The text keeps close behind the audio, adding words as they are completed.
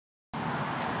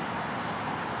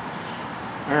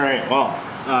Alright, well,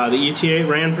 the ET8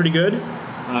 ran pretty good.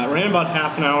 It ran about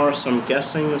half an hour, so I'm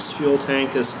guessing this fuel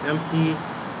tank is empty.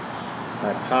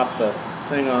 I popped the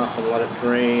thing off and let it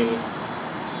drain.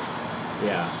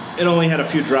 Yeah, it only had a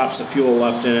few drops of fuel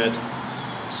left in it,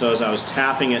 so as I was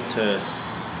tapping it to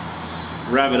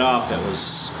rev it up,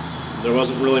 there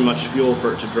wasn't really much fuel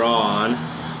for it to draw on.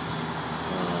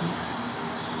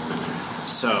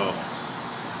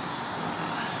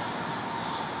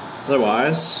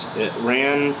 Otherwise, it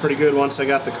ran pretty good once I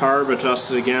got the carb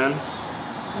adjusted again.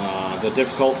 The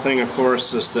difficult thing, of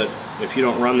course, is that if you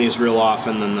don't run these real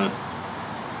often, then the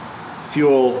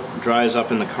fuel dries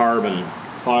up in the carb and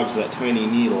clogs that tiny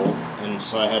needle, and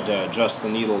so I had to adjust the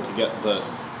needle to get the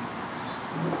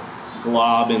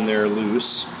glob in there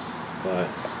loose. But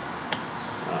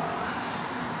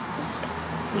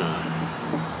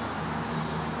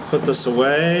put this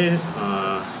away,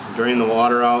 drain the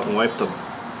water out and wipe the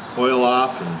oil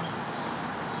off,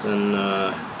 and then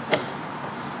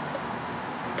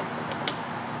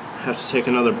have to take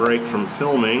another break from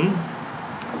filming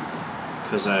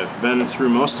because I've been through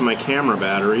most of my camera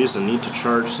batteries and need to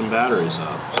charge some batteries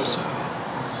up. So